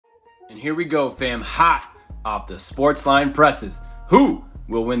And here we go, fam, hot off the Sportsline presses. Who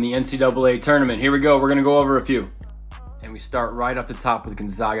will win the NCAA tournament? Here we go. We're going to go over a few. And we start right off the top with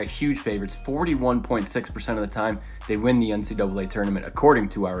Gonzaga. Huge favorites, 41.6% of the time they win the NCAA tournament according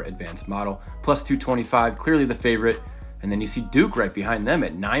to our advanced model. Plus 225, clearly the favorite. And then you see Duke right behind them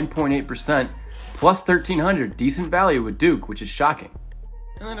at 9.8%, plus 1,300. Decent value with Duke, which is shocking.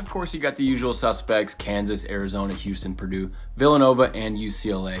 And then, of course, you got the usual suspects: Kansas, Arizona, Houston, Purdue, Villanova, and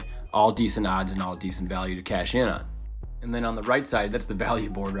UCLA. All decent odds and all decent value to cash in on. And then on the right side, that's the value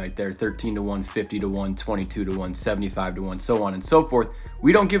board right there: 13 to 1, 50 to 1, 22 to 1, 75 to 1, so on and so forth.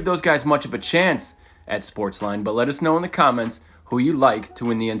 We don't give those guys much of a chance at Sportsline, but let us know in the comments who you like to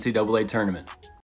win the NCAA tournament.